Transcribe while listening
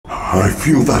I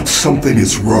feel that something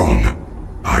is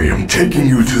wrong. I am taking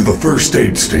you to the first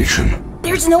aid station.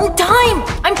 There's no time!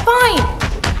 I'm fine!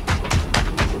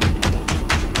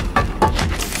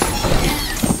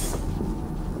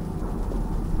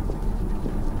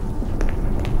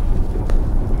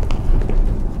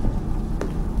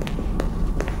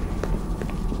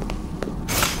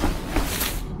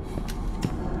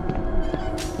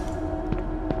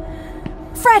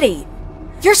 Freddy!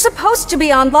 You're supposed to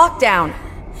be on lockdown!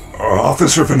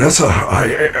 Officer Vanessa,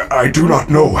 I do not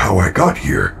know how I got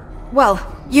here. Well,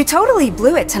 you totally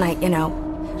blew it tonight, you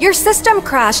know. Your system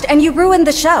crashed and you ruined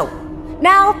the show.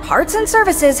 Now, parts and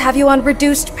services have you on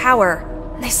reduced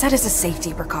power. They said as a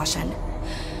safety precaution.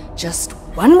 Just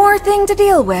one more thing to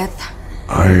deal with.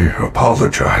 I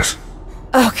apologize.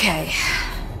 Okay.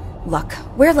 Look,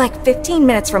 we're like 15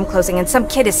 minutes from closing and some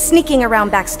kid is sneaking around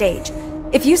backstage.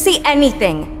 If you see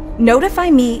anything,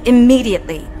 notify me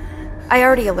immediately. I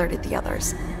already alerted the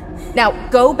others. Now,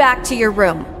 go back to your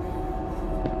room.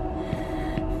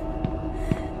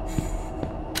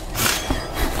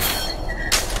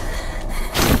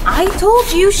 I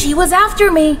told you she was after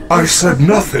me. I said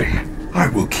nothing. I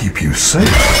will keep you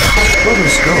safe. Let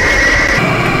us go.